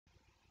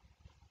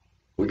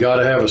We got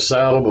to have a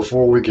saddle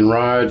before we can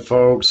ride,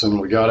 folks, and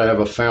we got to have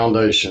a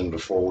foundation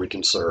before we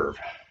can serve.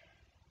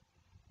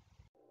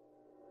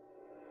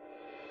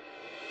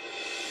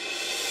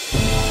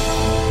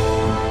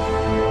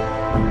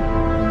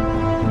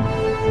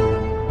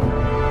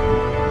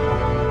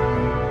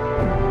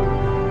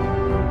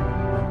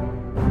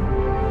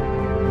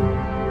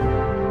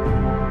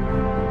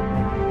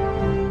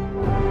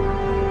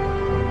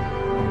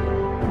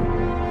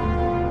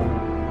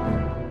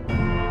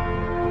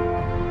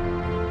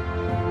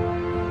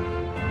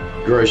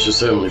 Gracious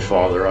Heavenly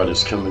Father, I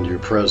just come into your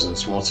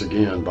presence once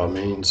again by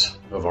means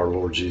of our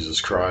Lord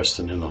Jesus Christ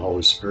and in the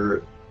Holy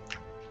Spirit.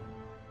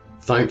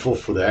 Thankful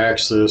for the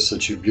access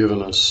that you've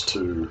given us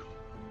to,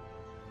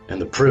 and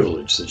the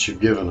privilege that you've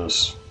given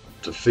us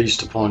to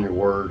feast upon your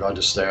word. I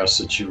just ask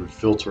that you would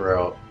filter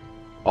out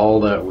all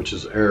that which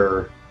is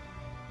error,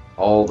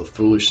 all the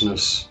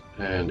foolishness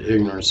and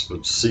ignorance,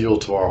 but seal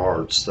to our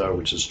hearts that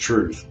which is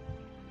truth.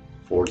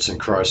 For it's in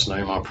Christ's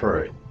name I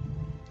pray.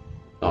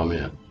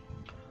 Amen.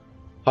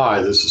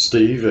 Hi, this is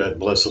Steve at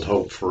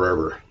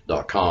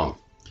blessedhopeforever.com.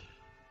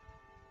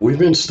 We've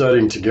been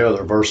studying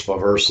together verse by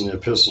verse in the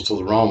Epistle to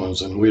the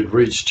Romans, and we had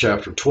reached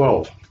chapter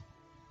 12.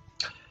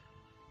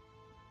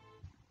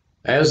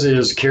 As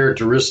is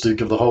characteristic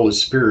of the Holy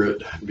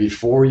Spirit,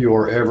 before you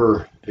are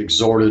ever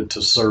exhorted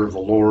to serve the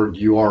Lord,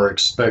 you are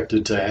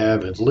expected to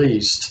have at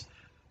least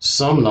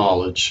some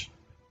knowledge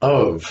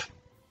of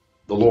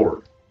the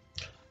Lord,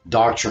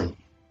 doctrine.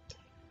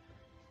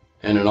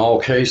 And in all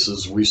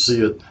cases, we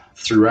see it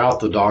throughout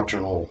the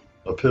doctrinal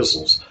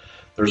epistles.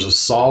 There's a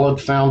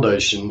solid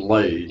foundation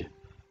laid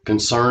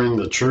concerning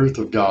the truth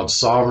of God's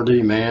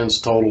sovereignty,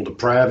 man's total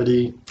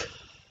depravity,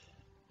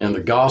 and the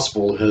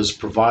gospel has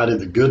provided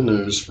the good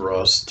news for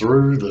us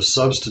through the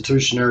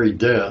substitutionary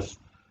death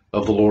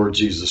of the Lord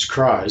Jesus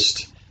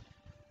Christ.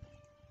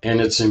 And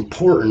it's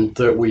important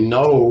that we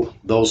know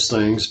those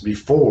things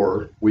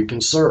before we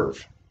can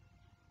serve.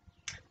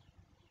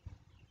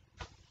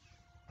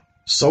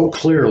 So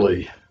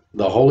clearly,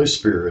 the Holy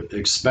Spirit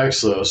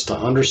expects us to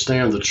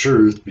understand the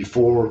truth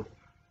before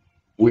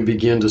we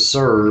begin to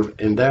serve,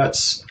 and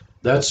that's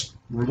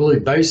really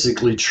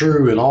basically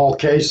true in all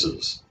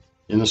cases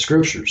in the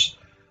scriptures.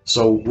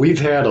 So we've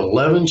had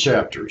 11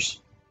 chapters.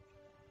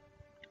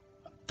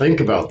 Think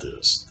about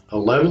this.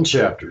 11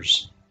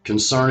 chapters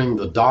concerning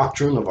the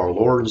doctrine of our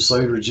Lord and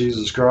Savior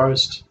Jesus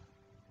Christ.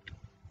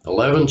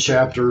 11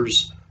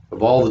 chapters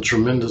of all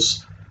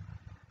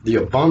the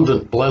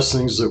abundant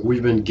blessings that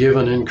we've been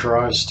given in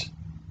Christ.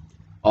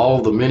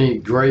 All the many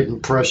great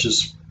and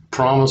precious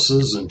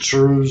promises and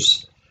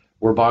truths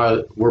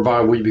whereby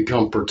we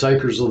become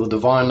partakers of the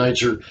divine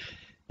nature.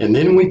 And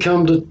then we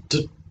come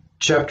to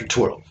chapter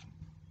 12,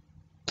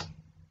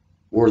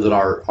 where that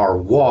our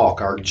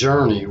walk, our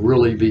journey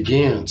really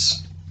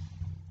begins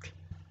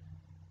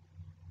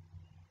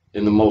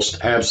in the most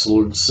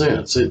absolute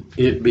sense.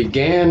 It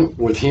began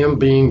with him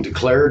being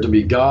declared to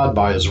be God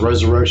by his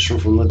resurrection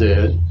from the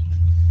dead.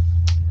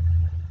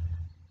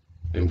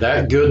 And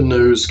that good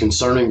news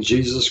concerning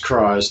Jesus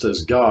Christ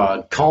as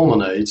God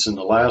culminates in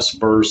the last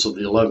verse of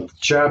the 11th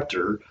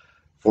chapter.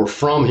 For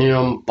from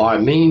him, by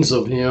means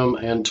of him,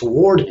 and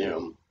toward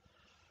him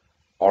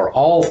are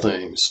all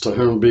things, to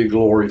whom be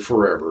glory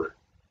forever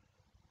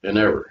and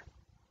ever.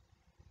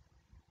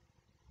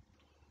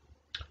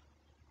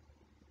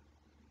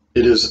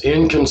 It is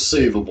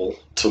inconceivable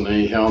to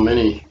me how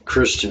many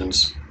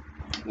Christians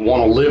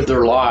want to live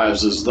their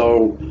lives as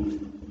though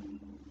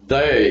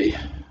they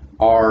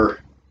are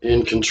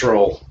in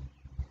control.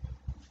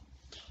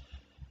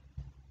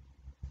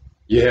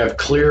 You have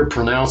clear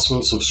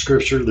pronouncements of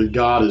Scripture that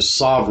God is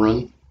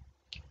sovereign.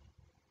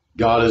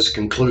 God has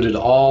concluded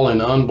all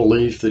in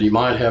unbelief that he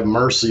might have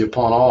mercy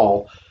upon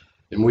all.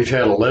 And we've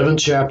had 11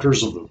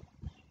 chapters of the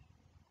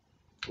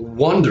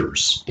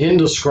wonders,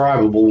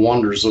 indescribable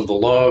wonders of the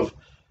love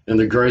and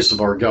the grace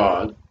of our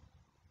God.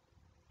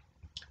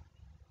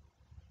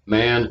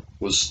 Man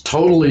was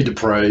totally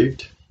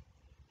depraved.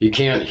 He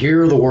can't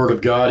hear the word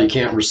of God. He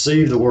can't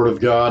receive the word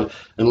of God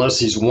unless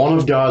he's one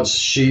of God's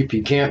sheep.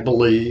 He can't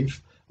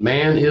believe.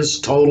 Man is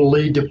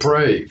totally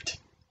depraved.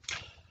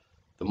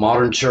 The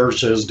modern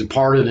church has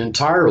departed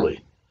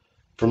entirely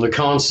from the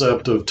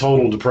concept of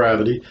total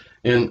depravity,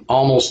 and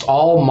almost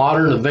all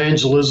modern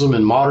evangelism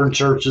and modern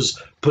churches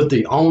put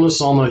the onus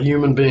on the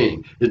human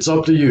being. It's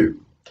up to you.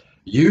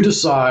 You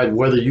decide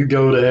whether you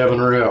go to heaven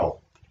or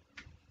hell.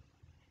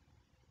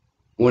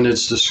 When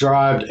it's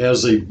described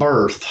as a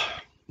birth,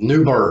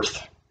 new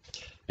birth,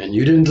 and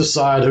you didn't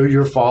decide who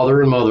your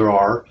father and mother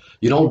are.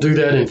 You don't do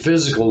that in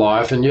physical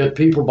life, and yet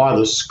people by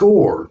the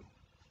score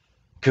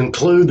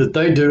conclude that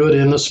they do it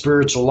in the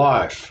spiritual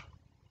life.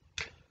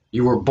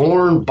 You were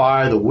born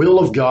by the will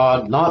of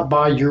God, not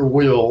by your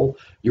will.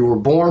 You were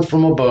born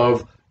from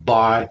above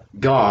by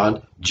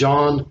God.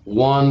 John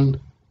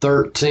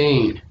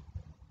 1:13.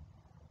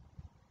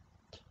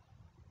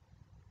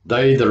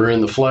 They that are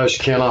in the flesh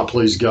cannot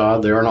please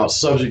God. They are not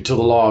subject to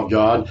the law of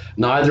God,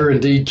 neither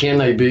indeed can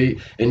they be.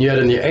 And yet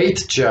in the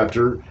 8th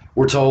chapter,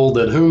 we're told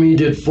that whom he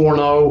did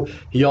foreknow,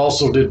 he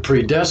also did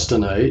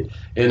predestinate,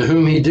 and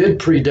whom he did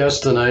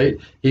predestinate,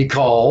 he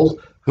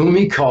called, whom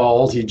he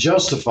called, he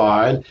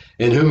justified,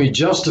 and whom he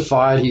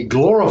justified, he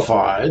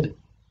glorified.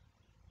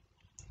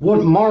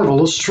 What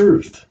marvelous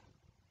truth.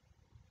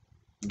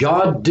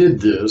 God did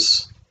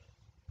this,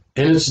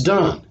 and it's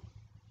done.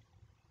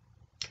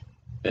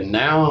 And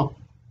now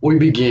we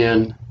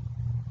begin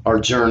our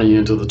journey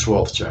into the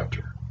 12th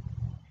chapter.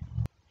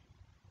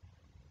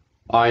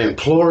 I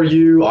implore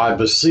you, I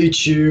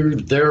beseech you,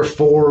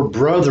 therefore,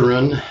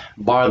 brethren,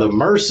 by the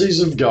mercies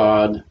of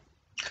God.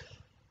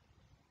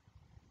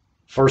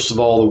 First of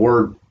all, the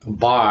word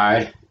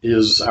by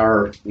is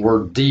our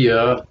word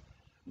dia,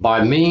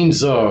 by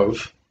means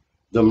of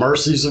the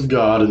mercies of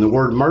God. And the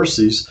word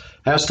mercies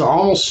has to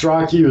almost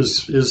strike you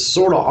as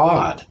sort of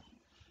odd.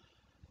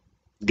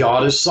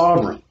 God is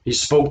sovereign. He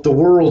spoke the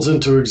worlds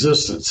into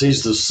existence.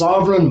 He's the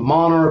sovereign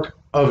monarch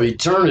of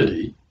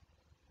eternity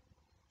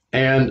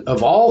and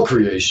of all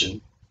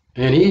creation,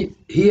 and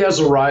he has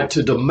a right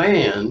to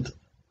demand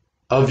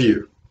of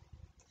you.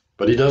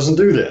 But he doesn't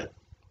do that.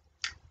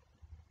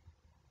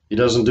 He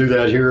doesn't do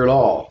that here at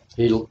all.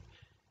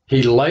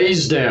 He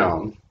lays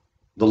down,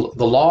 the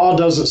law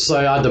doesn't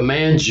say, I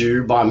demand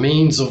you by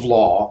means of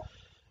law.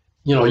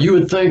 You know, you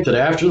would think that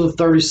after the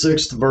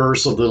 36th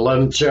verse of the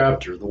 11th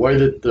chapter, the way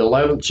that the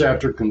 11th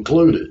chapter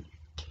concluded,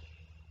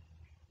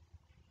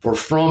 for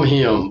from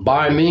him,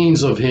 by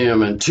means of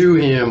him, and to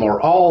him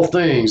are all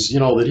things, you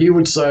know, that he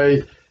would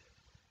say,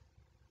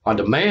 I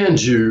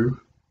demand you,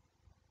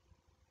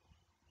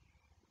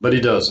 but he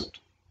doesn't.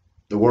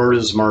 The word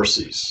is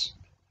mercies,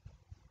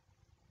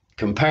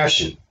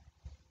 compassion.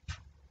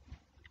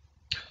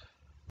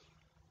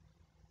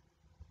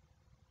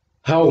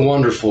 How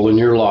wonderful in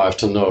your life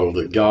to know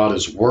that God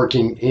is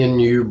working in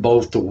you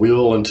both the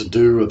will and to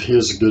do of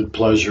his good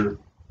pleasure,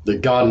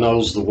 that God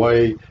knows the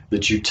way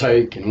that you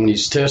take, and when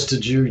he's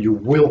tested you, you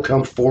will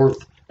come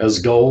forth as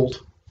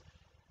gold.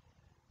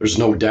 There's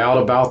no doubt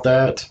about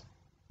that.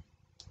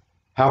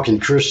 How can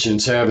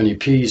Christians have any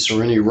peace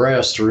or any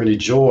rest or any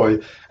joy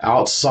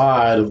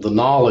outside of the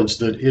knowledge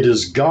that it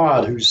is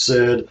God who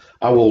said,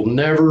 I will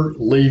never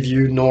leave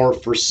you nor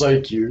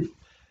forsake you,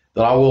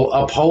 that I will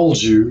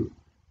uphold you,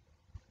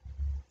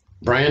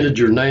 branded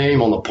your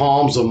name on the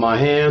palms of my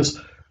hands,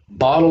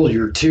 bottle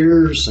your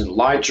tears and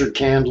light your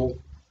candle.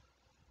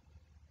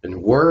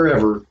 And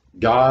wherever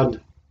God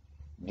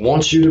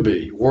wants you to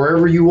be,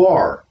 wherever you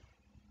are,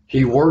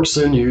 he works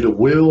in you to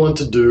will and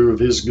to do of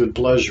his good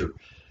pleasure.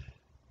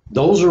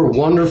 Those are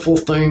wonderful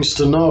things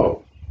to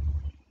know.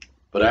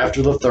 But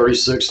after the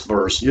 36th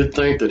verse, you'd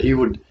think that he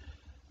would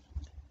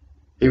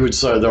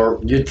say,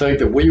 you'd think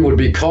that we would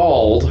be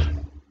called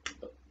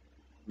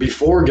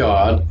before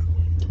God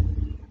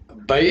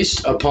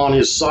based upon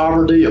his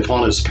sovereignty,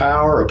 upon his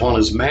power, upon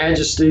his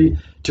majesty,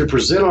 to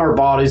present our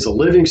bodies a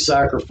living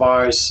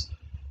sacrifice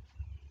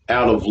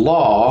out of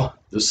law,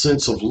 the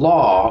sense of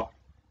law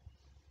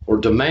or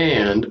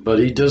demand, but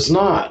he does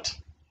not.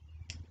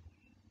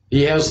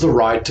 He has the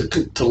right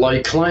to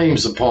lay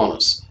claims upon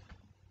us.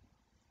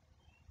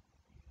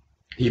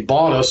 He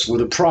bought us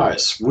with a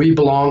price. We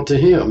belong to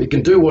him. He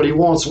can do what he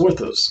wants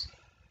with us.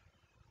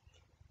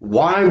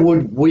 Why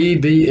would we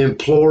be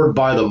implored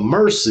by the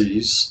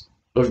mercies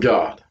of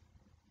God?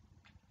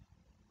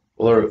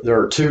 Well, there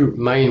are two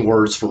main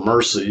words for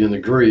mercy in the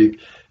Greek.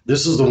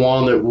 This is the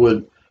one that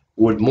would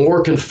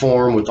more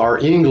conform with our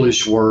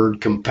English word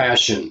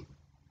compassion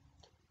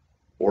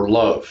or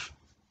love.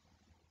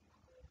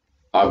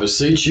 I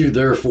beseech you,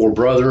 therefore,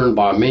 brethren,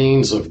 by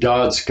means of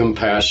God's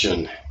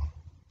compassion.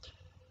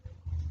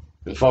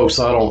 And folks,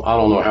 I don't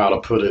know how to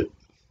put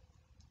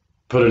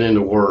it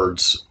into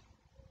words.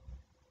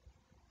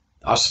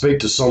 I speak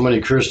to so many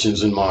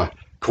Christians in my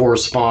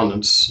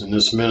correspondence in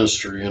this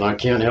ministry, and I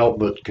can't help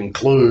but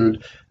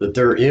conclude that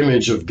their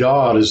image of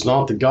God is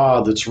not the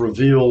God that's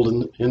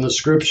revealed in the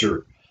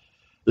Scripture.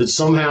 That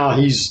somehow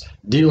he's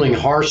dealing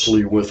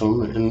harshly with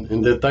them,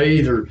 and that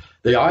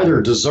they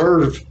either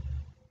deserve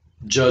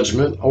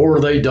judgment or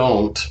they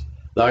don't.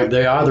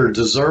 They either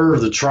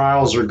deserve the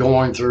trials they're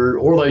going through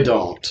or they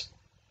don't.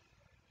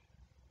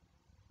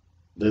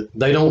 That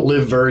they don't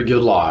live very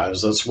good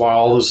lives. That's why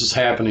all this is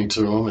happening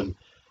to them,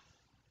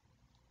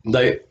 and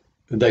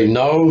they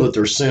know that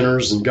they're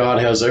sinners, and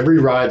God has every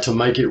right to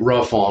make it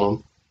rough on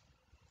them.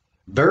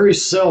 Very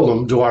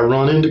seldom do I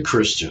run into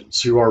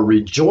Christians who are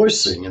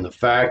rejoicing in the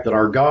fact that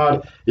our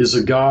God is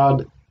a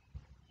God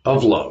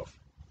of love,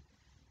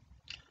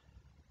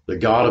 the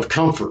God of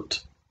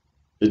comfort.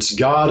 It's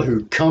God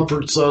who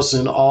comforts us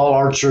in all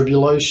our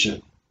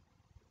tribulation.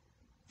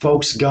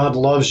 Folks, God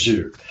loves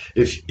you.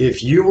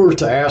 If you were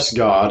to ask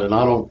God, and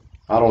I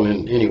don't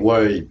in any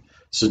way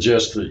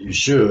suggest that you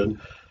should,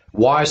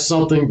 why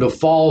something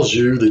befalls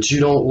you that you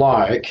don't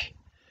like,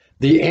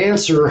 the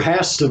answer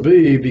has to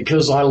be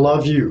because I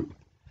love you.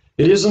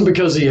 It isn't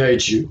because he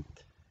hates you.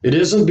 It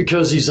isn't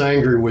because he's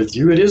angry with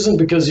you. It isn't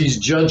because he's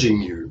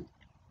judging you,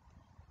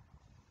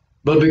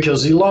 but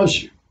because he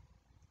loves you.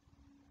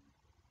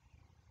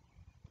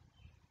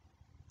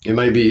 It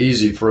may be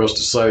easy for us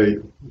to say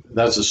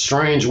that's a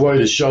strange way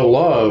to show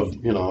love,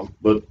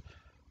 but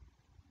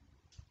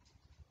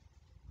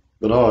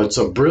oh, it's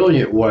a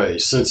brilliant way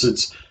since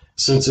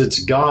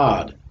it's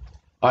God.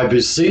 I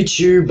beseech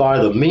you by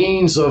the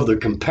means of the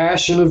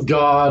compassion of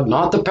God,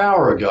 not the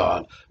power of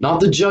God, not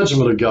the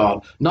judgment of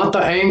God, not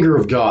the anger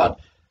of God,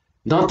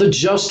 not the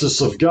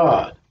justice of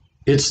God.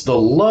 It's the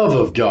love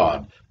of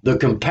God, the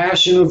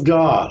compassion of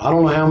God. I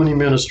don't know how many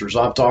ministers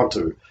I've talked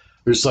to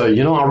who say,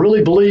 I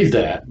really believe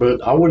that,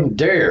 but I wouldn't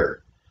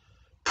dare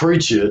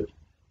preach it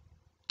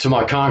to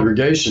my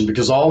congregation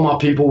because all my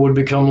people would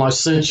become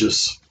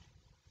licentious.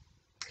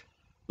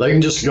 They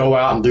can just go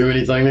out and do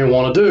anything they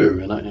want to do.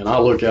 And I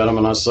look at them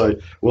and I say,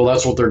 well,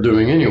 that's what they're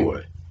doing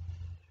anyway.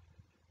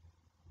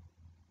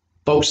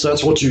 Folks,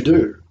 that's what you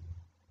do.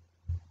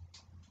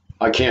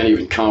 I can't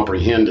even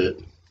comprehend it.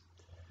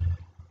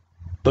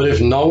 But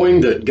if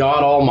knowing that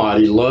God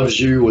Almighty loves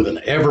you with an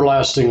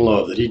everlasting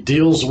love, that he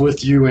deals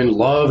with you in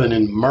love and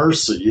in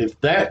mercy,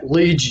 if that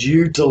leads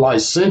you to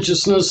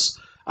licentiousness,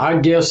 I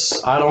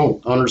guess I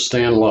don't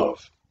understand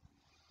love.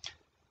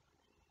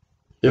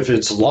 If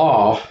it's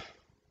law,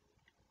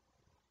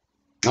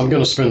 I'm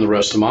going to spend the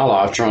rest of my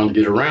life trying to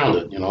get around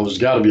it. There's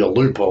got to be a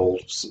loophole,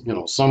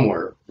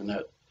 somewhere in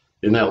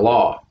that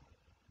law.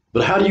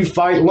 But how do you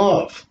fight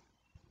love?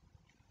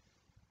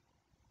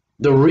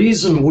 The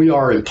reason we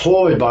are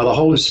employed by the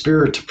Holy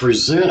Spirit to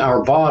present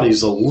our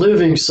bodies a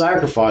living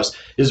sacrifice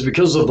is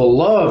because of the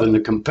love and the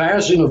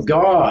compassion of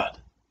God.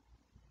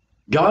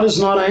 God is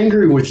not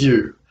angry with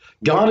you.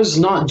 God is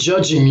not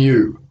judging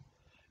you.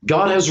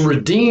 God has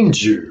redeemed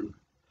you.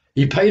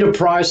 He paid a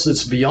price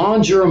that's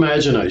beyond your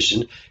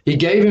imagination. He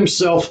gave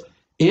himself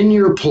in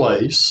your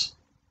place.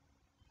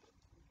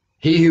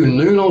 He who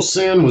knew no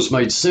sin was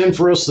made sin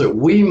for us that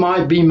we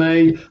might be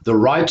made the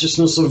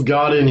righteousness of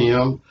God in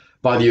him.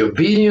 By the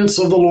obedience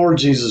of the Lord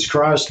Jesus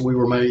Christ, we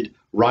were made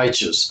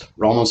righteous.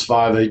 Romans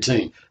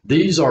 5:18.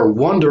 These are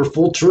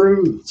wonderful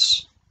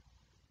truths.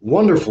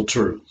 Wonderful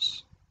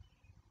truths.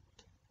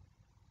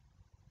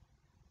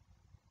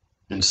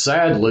 And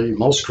sadly,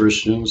 most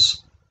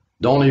Christians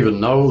don't even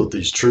know that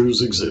these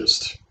truths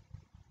exist.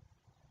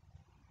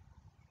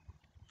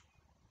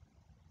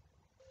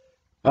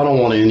 I don't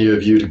want any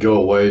of you to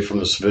go away from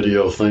this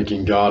video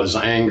thinking God is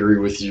angry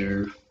with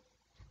you.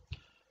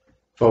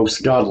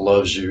 Folks, God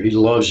loves you. He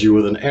loves you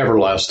with an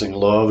everlasting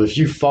love. If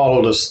you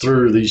followed us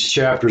through these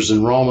chapters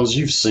in Romans,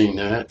 you've seen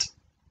that.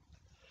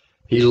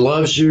 He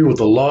loves you with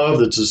a love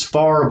that's as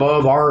far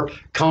above our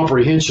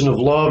comprehension of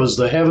love as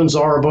the heavens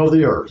are above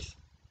the earth.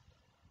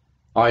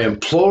 I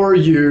implore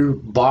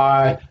you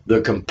by the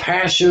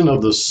compassion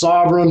of the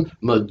sovereign,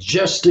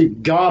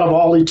 majestic God of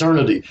all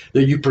eternity,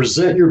 that you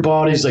present your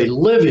bodies a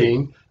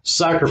living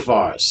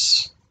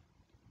sacrifice.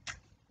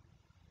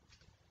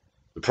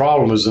 The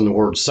problem is in the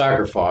word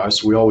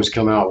sacrifice. We always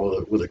come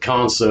out with a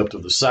concept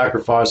of the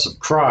sacrifice of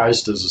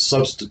Christ as a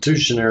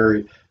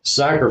substitutionary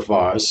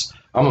sacrifice.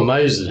 I'm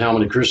amazed at how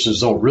many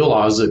Christians don't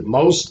realize that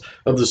most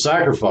of the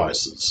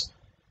sacrifices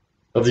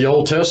of the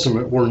Old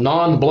Testament were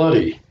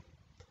non-bloody.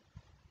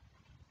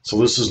 So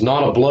this is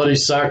not a bloody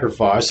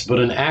sacrifice, but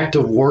an act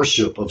of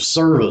worship, of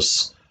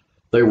service.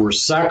 They were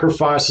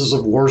sacrifices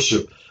of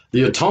worship.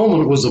 The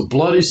atonement was a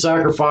bloody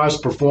sacrifice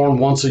performed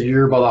once a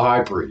year by the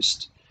high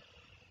priest.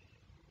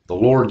 The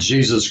Lord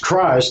Jesus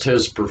Christ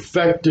has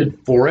perfected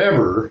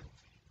forever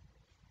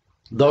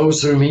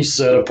those whom he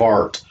set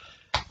apart.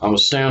 I'm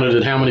astounded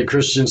at how many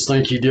Christians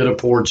think he did a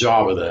poor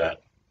job of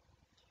that.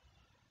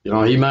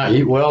 He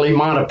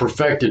might have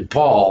perfected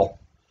Paul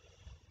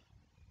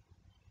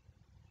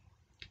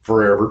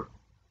forever,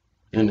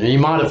 and he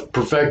might have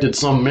perfected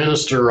some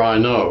minister I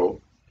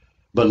know,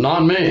 but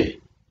not me.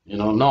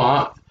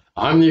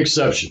 I'm the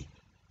exception.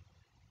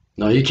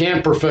 No, he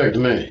can't perfect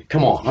me.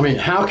 Come on.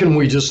 How can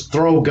we just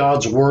throw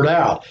God's word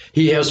out?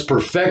 He has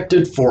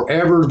perfected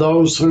forever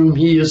those whom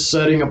he is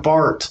setting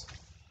apart.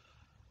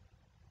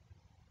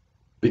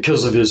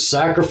 Because of his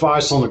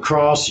sacrifice on the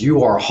cross,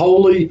 you are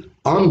holy,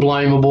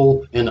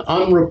 unblameable, and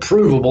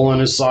unreprovable in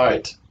his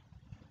sight.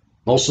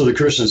 Most of the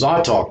Christians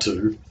I talk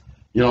to,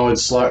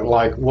 it's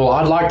like, well,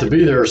 I'd like to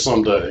be there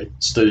someday,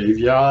 Steve.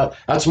 Yeah,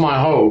 that's my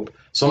hope.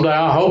 Someday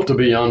I hope to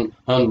be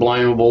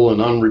unblameable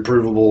and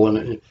unreprovable.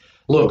 And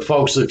look,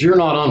 folks, if you're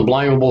not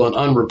unblameable and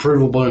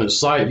unreprovable in his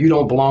sight, you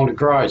don't belong to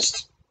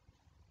Christ.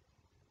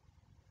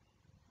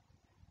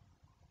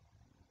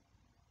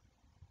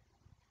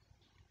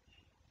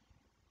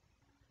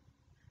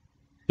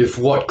 If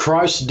what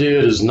Christ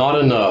did is not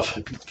enough,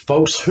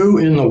 folks, who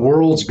in the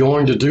world's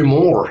going to do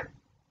more?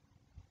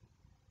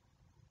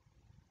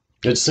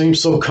 It seems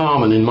so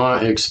common in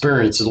my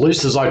experience, at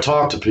least as I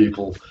talk to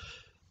people.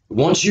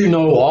 Once you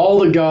know all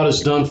that God has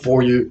done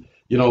for you,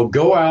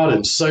 go out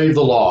and save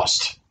the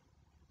lost.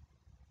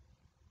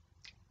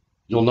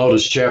 You'll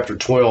notice chapter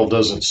 12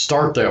 doesn't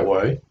start that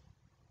way.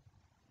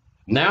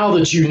 Now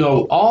that you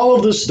know all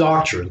of this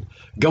doctrine,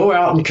 go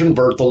out and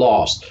convert the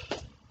lost.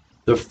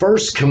 The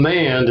first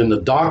command in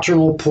the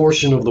doctrinal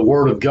portion of the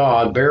Word of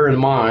God, bear in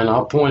mind,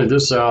 I've pointed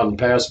this out in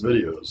past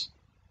videos.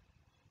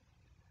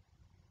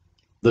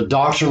 The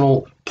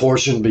doctrinal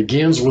portion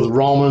begins with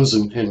Romans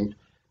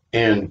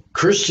and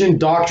Christian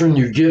doctrine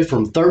you get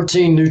from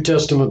 13 New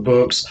Testament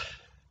books.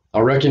 I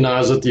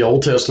recognize that the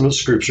Old Testament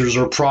scriptures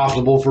are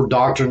profitable for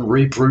doctrine,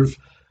 reproof,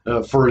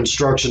 for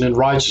instruction in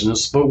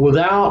righteousness, but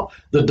without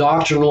the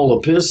doctrinal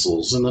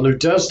epistles in the New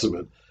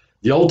Testament,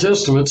 the Old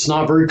Testament's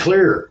not very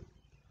clear.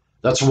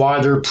 That's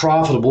why they're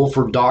profitable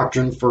for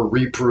doctrine, for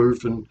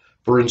reproof, and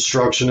for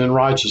instruction in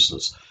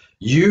righteousness.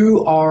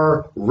 You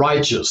are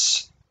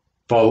righteous,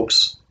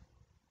 folks.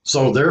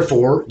 So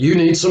therefore, you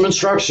need some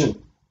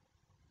instruction.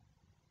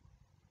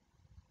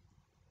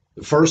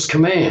 The first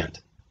command,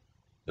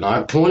 and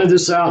I pointed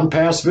this out in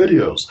past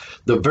videos,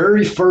 the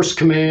very first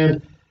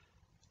command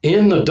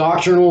in the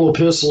doctrinal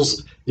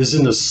epistles is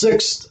in the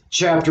 6th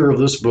chapter of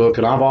this book,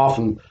 and I've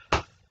often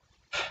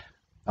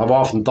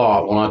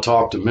thought when I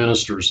talk to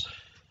ministers,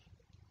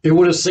 it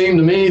would have seemed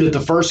to me that the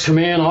first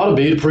command ought to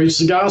be to preach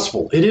the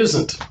gospel. It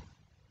isn't.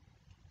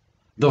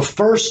 The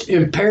first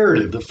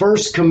imperative, the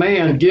first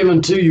command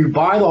given to you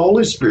by the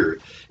Holy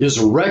Spirit is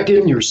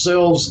reckon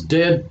yourselves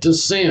dead to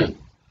sin.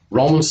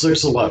 Romans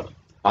 6:11.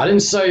 I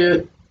didn't say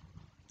it.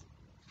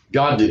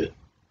 God did.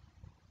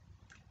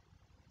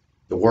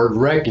 The word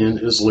reckon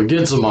is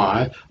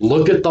logizomai.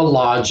 Look at the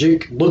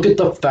logic. Look at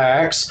the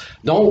facts.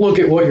 Don't look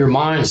at what your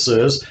mind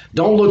says.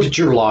 Don't look at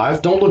your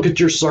life. Don't look at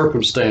your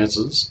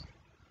circumstances.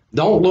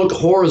 Don't look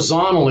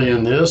horizontally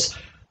in this.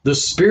 The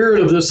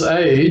spirit of this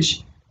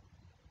age,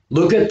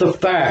 look at the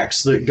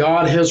facts that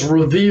God has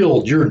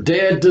revealed. You're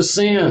dead to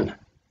sin.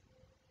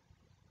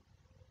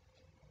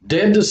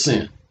 Dead to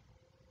sin.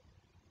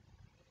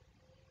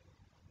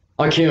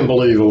 I can't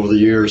believe over the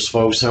years,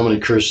 folks, how many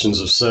Christians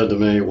have said to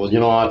me, well, you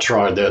know, I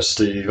tried that,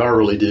 Steve. I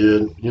really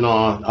did. You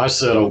know, I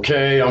said,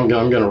 okay, I'm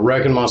going to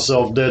reckon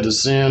myself dead to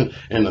sin.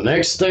 And the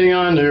next thing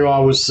I knew, I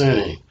was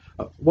sinning.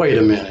 Wait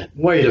a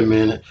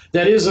minute.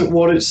 That isn't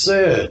what it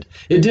said.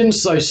 It didn't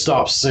say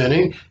stop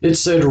sinning. It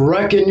said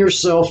reckon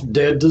yourself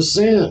dead to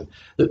sin.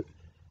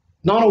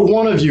 Not a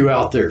one of you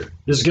out there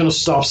is going to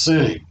stop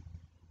sinning.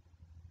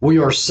 We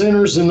are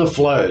sinners in the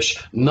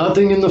flesh.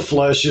 Nothing in the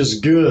flesh is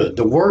good.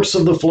 The works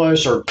of the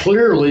flesh are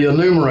clearly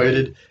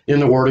enumerated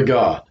in the Word of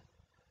God.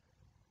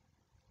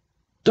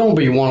 Don't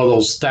be one of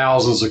those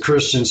thousands of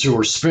Christians who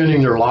are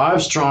spending their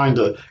lives trying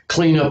to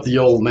clean up the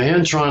old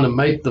man, trying to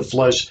make the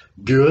flesh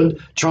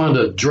good, trying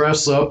to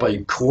dress up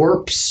a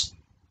corpse.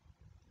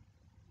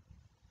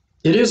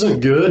 It isn't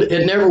good,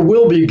 it never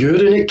will be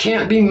good, and it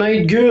can't be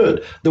made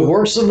good. The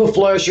works of the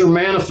flesh are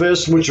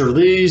manifest, which are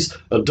these: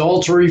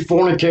 adultery,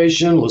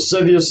 fornication,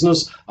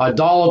 lasciviousness,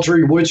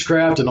 idolatry,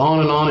 witchcraft, and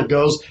on it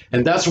goes.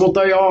 And that's what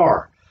they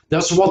are.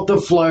 That's what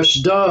the flesh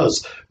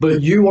does.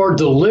 But you are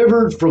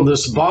delivered from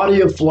this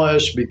body of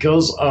flesh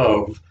because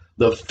of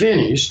the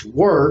finished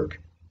work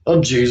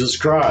of Jesus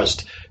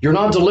Christ. You're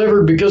not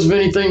delivered because of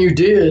anything you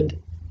did.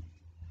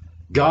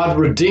 God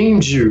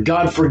redeemed you.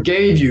 God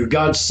forgave you.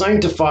 God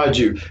sanctified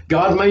you.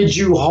 God made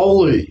you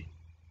holy.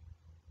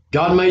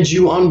 God made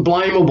you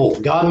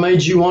unblameable. God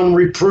made you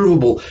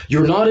unreprovable.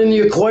 You're not in the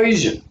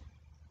equation.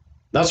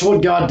 That's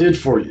what God did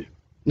for you.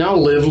 Now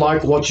live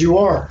like what you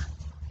are.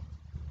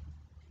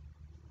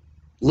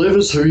 Live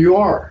as who you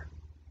are.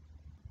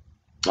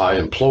 I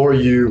implore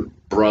you,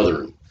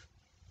 brethren.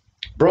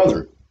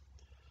 Brethren,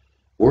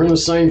 we're in the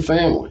same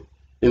family,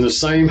 in the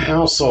same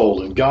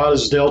household, and God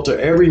has dealt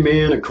to every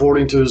man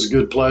according to his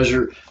good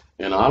pleasure.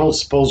 And I don't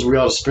suppose we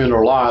ought to spend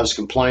our lives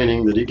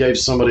complaining that he gave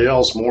somebody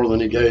else more than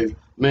he gave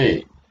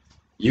me.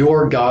 You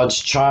are God's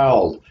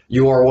child.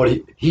 You are what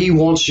he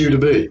wants you to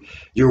be.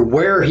 You're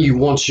where he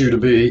wants you to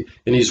be,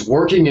 and he's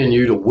working in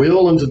you to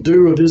will and to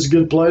do of his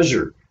good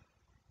pleasure.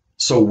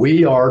 So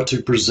we are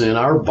to present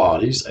our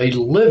bodies a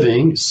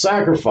living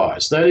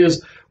sacrifice. That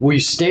is, we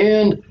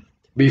stand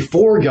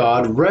before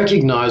God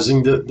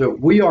recognizing that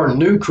we are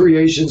new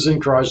creations in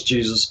Christ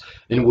Jesus,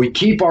 and we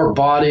keep our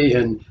body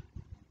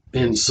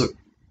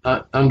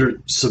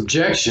under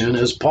subjection,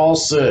 as Paul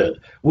said.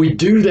 We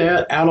do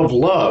that out of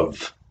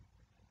love.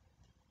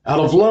 Out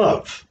of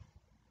love.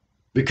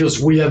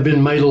 Because we have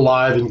been made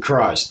alive in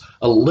Christ.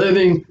 A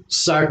living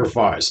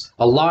sacrifice.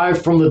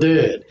 Alive from the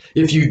dead.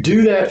 If you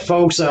do that,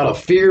 folks, out of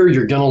fear,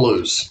 you're going to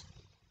lose.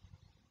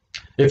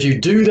 If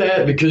you do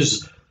that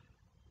because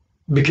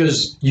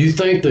you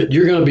think that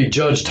you're going to be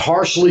judged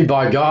harshly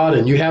by God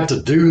and you have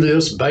to do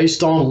this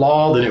based on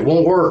law, then it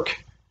won't work.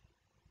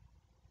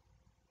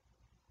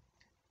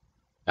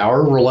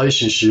 Our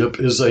relationship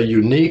is a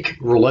unique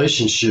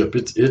relationship.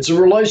 It's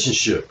a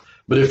relationship.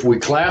 But if we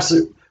class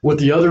it with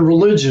the other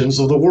religions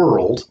of the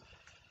world,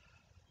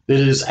 it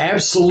is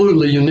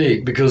absolutely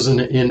unique, because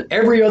in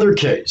every other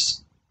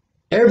case,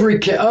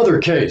 other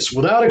case,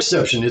 without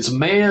exception, it's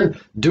man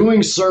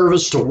doing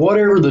service to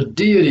whatever the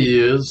deity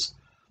is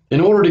in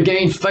order to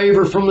gain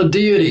favor from the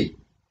deity.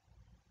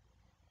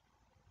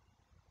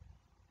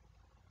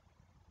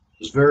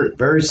 It's very,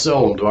 very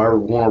seldom do I ever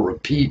want to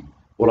repeat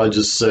what I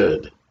just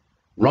said.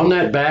 Run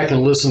that back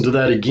and listen to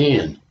that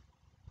again.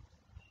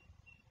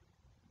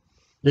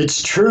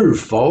 It's true,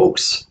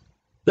 folks.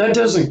 That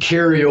doesn't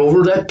carry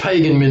over. That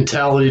pagan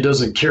mentality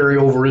doesn't carry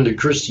over into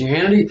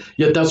Christianity,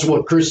 yet that's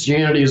what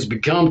Christianity has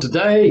become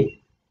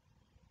today.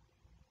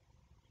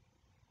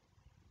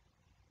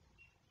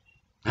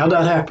 How'd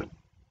that happen?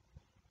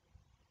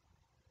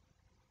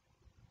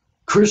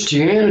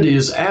 Christianity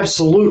is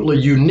absolutely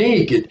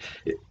unique.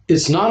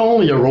 It's not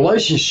only a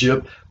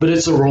relationship, but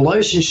it's a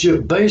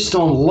relationship based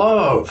on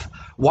love.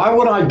 Why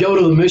would I go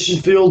to the mission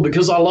field?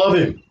 Because I love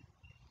him.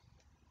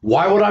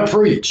 Why would I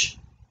preach?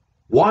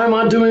 Why am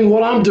I doing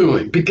what I'm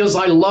doing? Because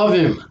I love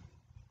him.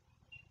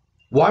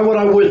 Why would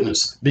I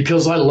witness?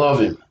 Because I love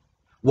him.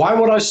 Why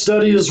would I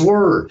study his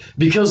word?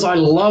 Because I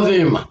love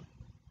him.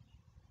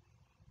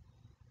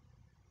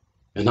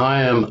 And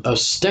I am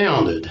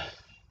astounded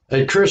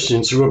at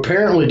Christians who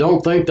apparently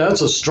don't think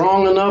that's a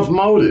strong enough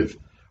motive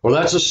or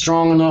that's a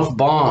strong enough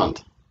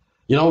bond.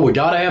 You know, we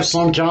got to have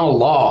some kind of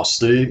law,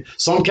 Steve,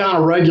 some kind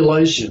of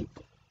regulation.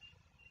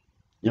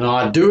 You know,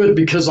 I do it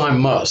because I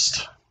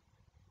must.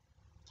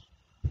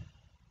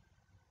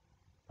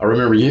 I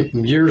remember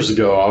years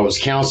ago, I was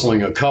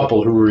counseling a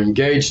couple who were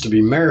engaged to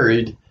be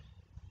married,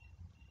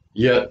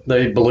 yet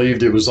they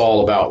believed it was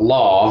all about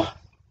law.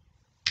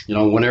 You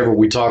know, whenever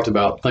we talked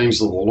about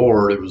things of the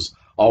Lord, it was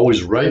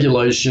always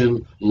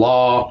regulation,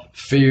 law,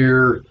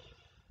 fear.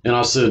 And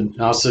I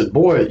said,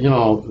 boy, you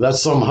know,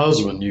 that's some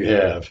husband you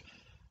have.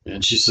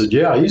 And she said,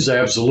 yeah, he's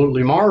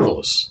absolutely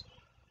marvelous.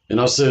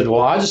 And I said,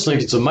 well, I just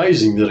think it's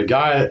amazing that a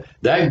guy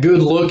that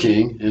good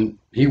looking, and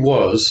he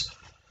was,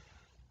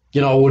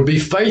 you know, would be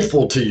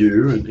faithful to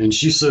you. And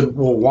she said,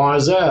 well, why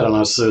is that? And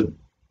I said,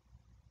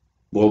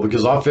 well,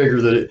 because I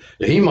figure that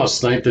he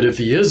must think that if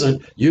he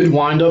isn't, you'd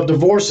wind up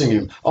divorcing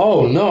him.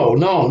 Oh,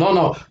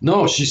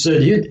 no. She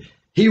said,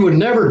 he would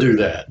never do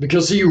that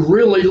because he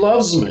really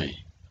loves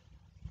me.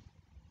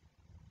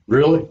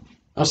 Really?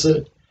 I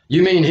said,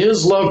 you mean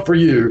his love for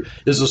you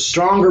is a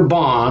stronger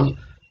bond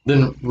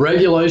than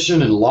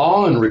regulation and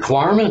law and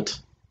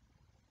requirement?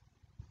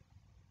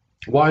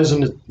 Why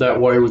isn't it that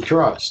way with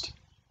Christ?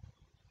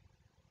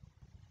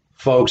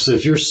 Folks,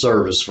 if your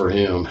service for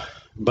him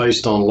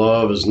based on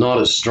love is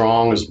not as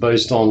strong as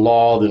based on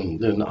law,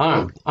 then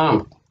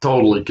I'm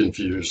totally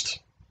confused.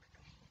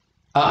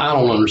 I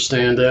don't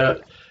understand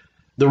that.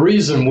 The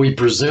reason we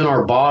present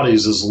our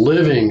bodies as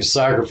living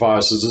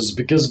sacrifices is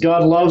because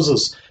God loves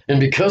us. And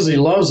because he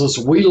loves us,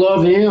 we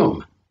love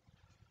him.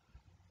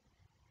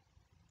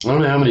 I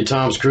don't know how many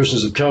times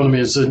Christians have come to me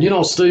and said, you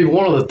know, Steve,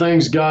 one of the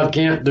things God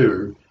can't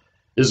do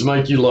is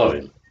make you love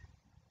him.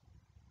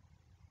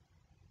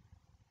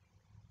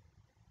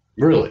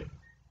 Really.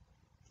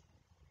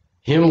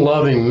 Him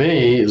loving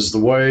me is the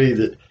way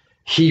that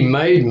he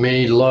made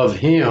me love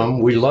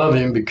him. We love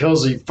him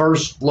because he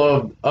first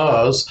loved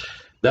us.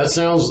 That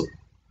sounds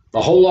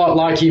a whole lot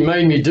like he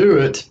made me do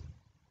it.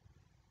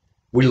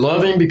 We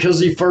love him because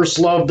he first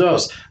loved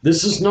us.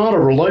 This is not a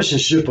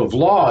relationship of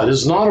law. It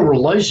is not a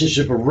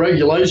relationship of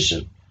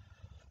regulation.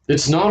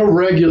 It's not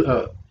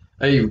a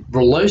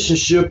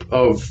relationship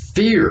of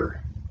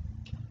fear.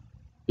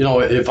 You know,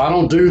 if I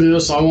don't do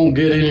this, I won't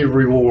get any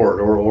reward,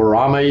 or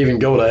I may even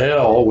go to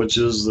hell, which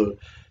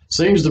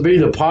seems to be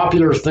the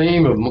popular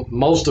theme of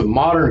most of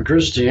modern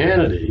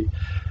Christianity.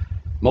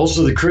 Most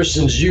of the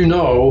Christians you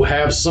know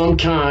have some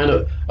kind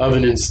of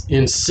an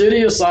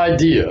insidious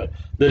idea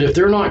that if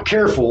they're not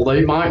careful,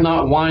 they might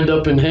not wind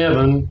up in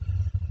heaven,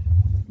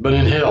 but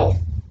in hell.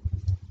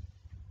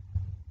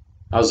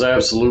 I was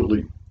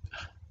absolutely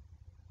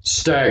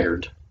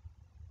staggered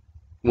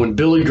when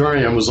Billy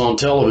Graham was on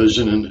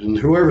television and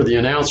whoever the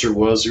announcer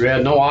was who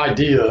had no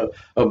idea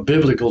of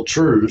biblical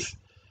truth,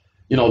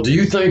 you know, do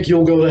you think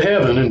you'll go to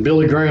heaven? And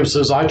Billy Graham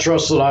says, I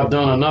trust that I've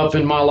done enough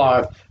in my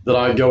life that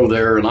I'd go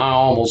there, and I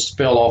almost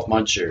fell off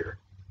my chair.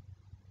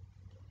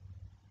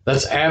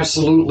 That's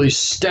absolutely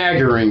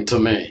staggering to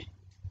me.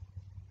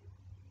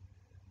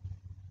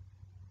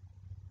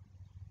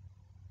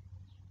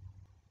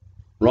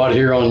 Right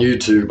here on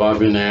YouTube, I've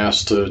been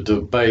asked to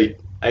debate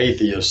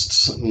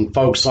atheists, and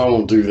folks, I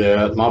won't do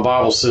that. My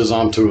Bible says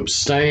I'm to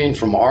abstain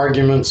from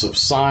arguments of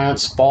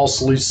science,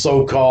 falsely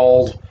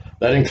so-called.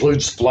 That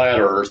includes flat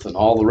earth and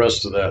all the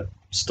rest of that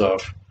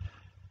stuff.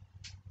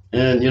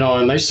 And, you know,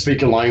 and they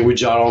speak a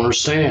language I don't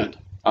understand.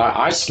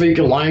 I speak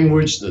a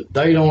language that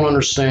they don't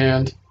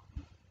understand.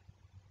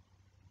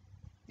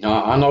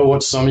 Now, I know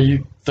what some of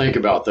you think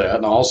about that,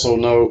 and I also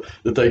know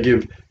that they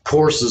give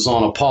courses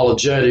on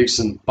apologetics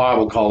in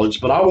Bible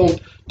college, but I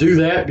won't do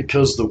that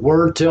because the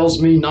Word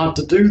tells me not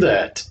to do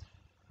that.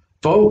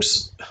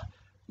 Folks,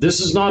 this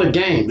is not a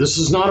game. This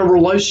is not a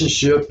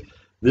relationship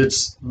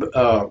that's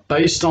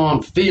based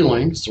on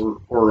feelings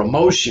or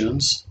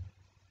emotions.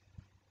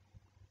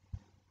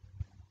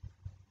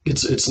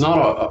 It's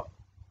not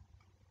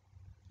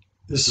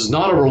this is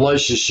not a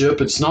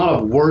relationship. It's not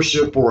a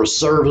worship or a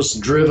service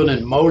driven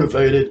and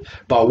motivated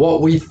by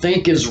what we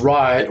think is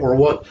right or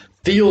what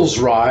feels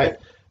right,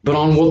 but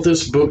on what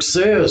this book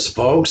says,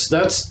 folks.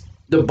 That's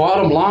the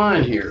bottom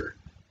line here.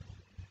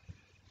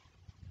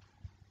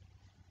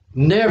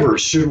 Never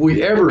should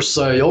we ever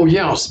say, oh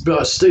yeah,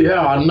 Steve,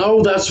 yeah, I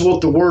know that's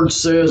what the Word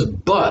says,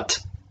 but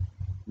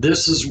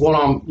this is what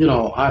I'm, you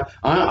know,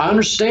 I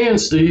understand,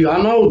 Steve.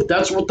 I know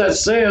that's what that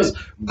says,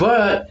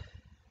 but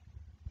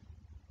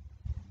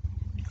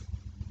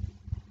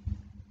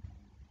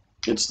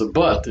it's the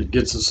but that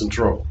gets us in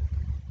trouble.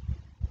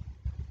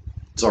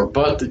 It's our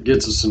but that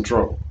gets us in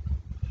trouble.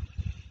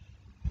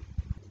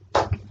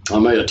 I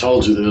may have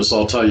told you this,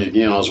 I'll tell you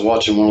again. I was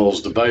watching one of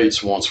those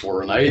debates once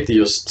where an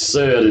atheist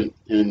said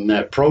in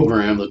that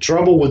program, the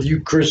trouble with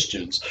you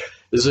Christians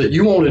is that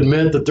you won't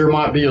admit that there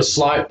might be a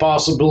slight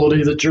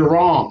possibility that you're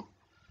wrong.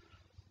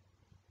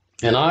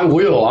 And I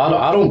will.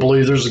 I don't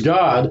believe there's a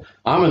God.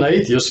 I'm an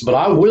atheist, but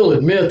I will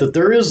admit that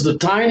there is the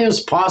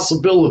tiniest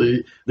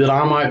possibility that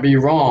I might be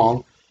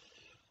wrong.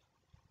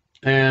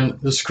 And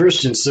this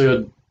Christian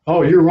said,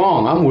 oh, you're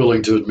wrong. I'm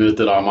willing to admit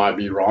that I might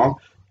be wrong.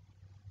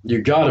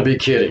 You got to be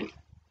kidding.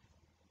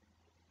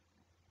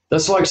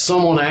 That's like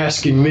someone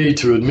asking me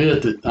to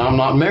admit that I'm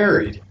not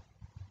married.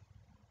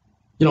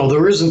 You know,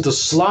 there isn't the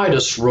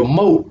slightest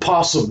remote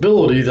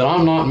possibility that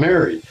I'm not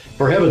married.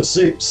 For heaven's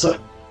sake,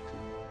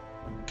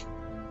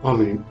 I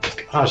mean,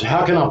 gosh,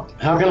 how can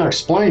I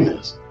explain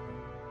this?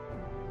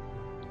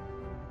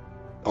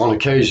 On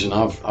occasion,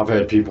 I've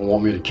had people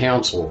want me to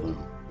counsel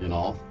them, you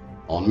know,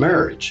 on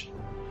marriage.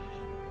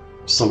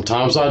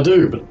 Sometimes I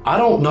do, but I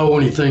don't know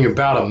anything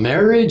about a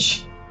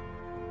marriage.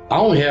 I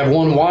only have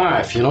one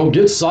wife, you know.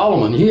 Get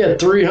Solomon, he had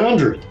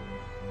 300.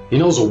 He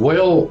knows a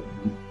lot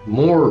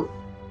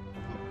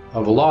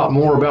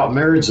more about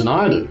marriage than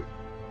I do.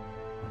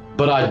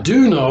 But I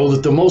do know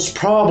that the most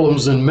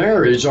problems in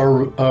marriage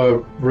are a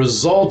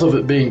result of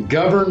it being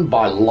governed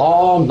by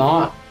law,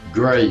 not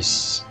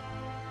grace.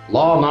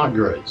 Law, not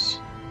grace.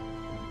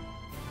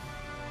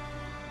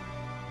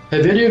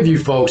 Have any of you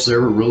folks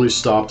ever really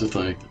stopped to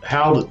think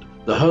how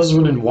the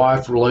husband and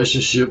wife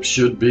relationship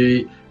should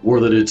be, where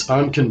that it's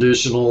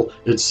unconditional?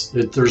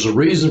 There's a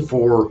reason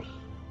for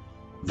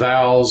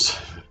vows,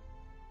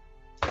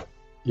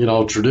 you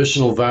know,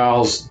 traditional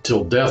vows,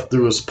 till death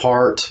do us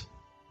part,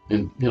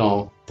 and, you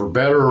know, for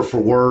better or for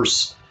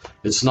worse.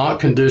 It's not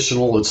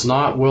conditional. It's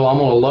not, well, I'm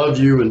going to love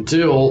you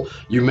until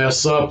you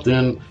mess up,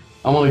 then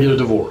I'm going to get a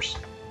divorce.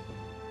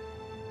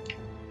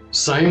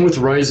 Same with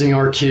raising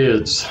our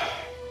kids.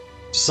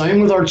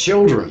 Same with our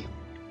children.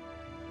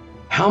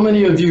 How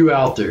many of you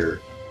out there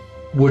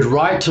would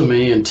write to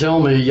me and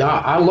tell me, yeah,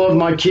 I love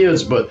my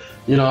kids, but,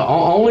 you know,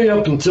 only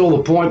up until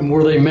the point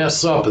where they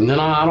mess up, and then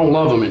I don't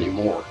love them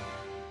anymore?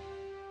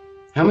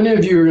 How many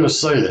of you are going to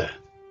say that?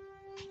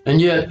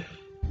 And yet,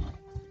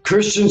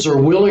 Christians are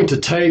willing to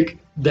take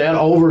that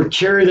over,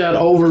 carry that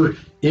over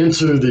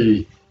into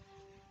the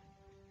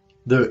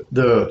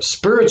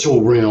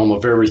spiritual realm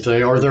of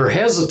everything, or they're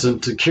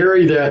hesitant to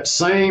carry that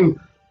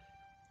same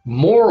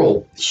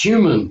moral,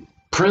 human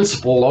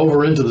principle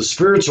over into the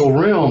spiritual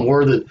realm,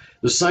 where the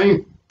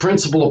same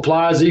principle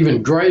applies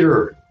even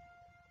greater.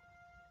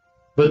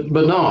 But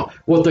no,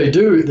 what they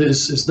do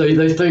is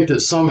they think that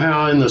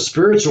somehow in the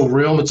spiritual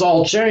realm it's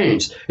all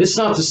changed. It's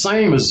not the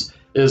same as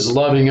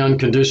loving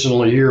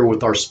unconditionally here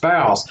with our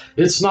spouse.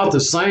 It's not the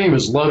same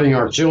as loving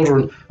our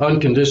children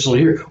unconditionally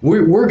here.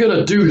 We're going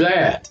to do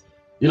that.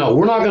 You know,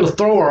 we're not going to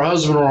throw our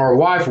husband or our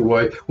wife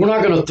away. We're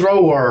not going to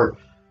throw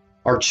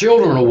our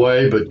children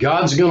away, but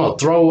God's going to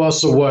throw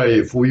us away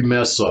if we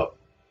mess up.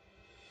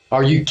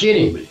 Are you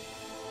kidding me?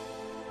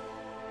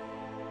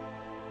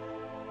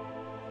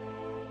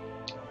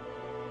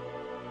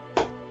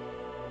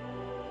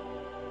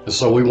 And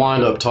so we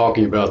wind up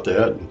talking about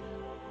that.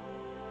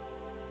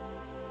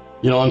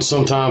 You know, and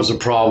sometimes the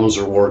problems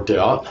are worked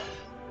out.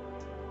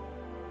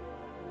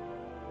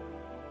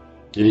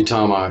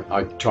 Anytime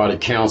I try to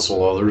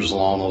counsel others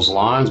along those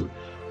lines,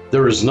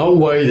 there is no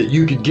way that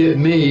you could get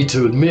me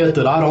to admit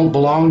that I don't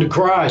belong to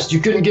Christ. You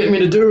couldn't get me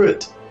to do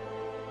it.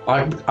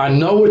 I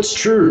know it's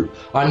true.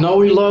 I know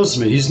He loves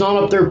me. He's not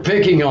up there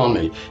picking on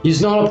me. He's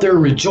not up there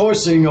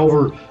rejoicing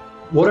over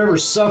whatever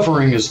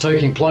suffering is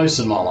taking place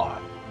in my life.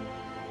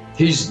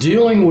 He's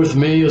dealing with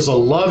me as a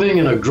loving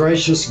and a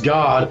gracious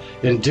God.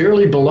 And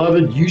dearly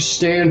beloved, you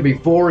stand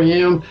before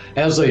Him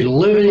as a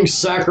living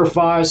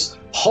sacrifice,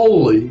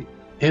 holy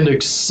and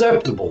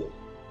acceptable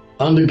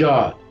unto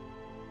God.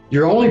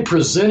 You're only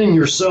presenting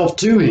yourself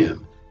to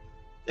Him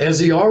as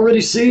He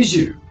already sees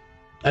you,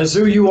 as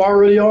who you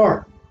already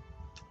are.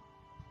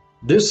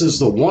 This is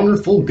the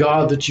wonderful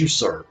God that you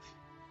serve.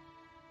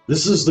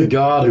 This is the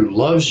God who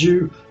loves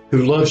you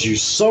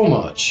so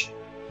much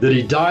that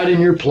He died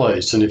in your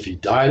place. And if He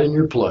died in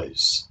your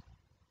place,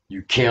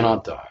 you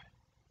cannot die.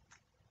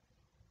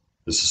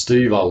 This is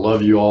Steve. I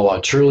love you all. I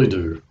truly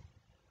do.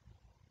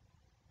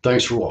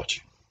 Thanks for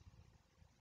watching.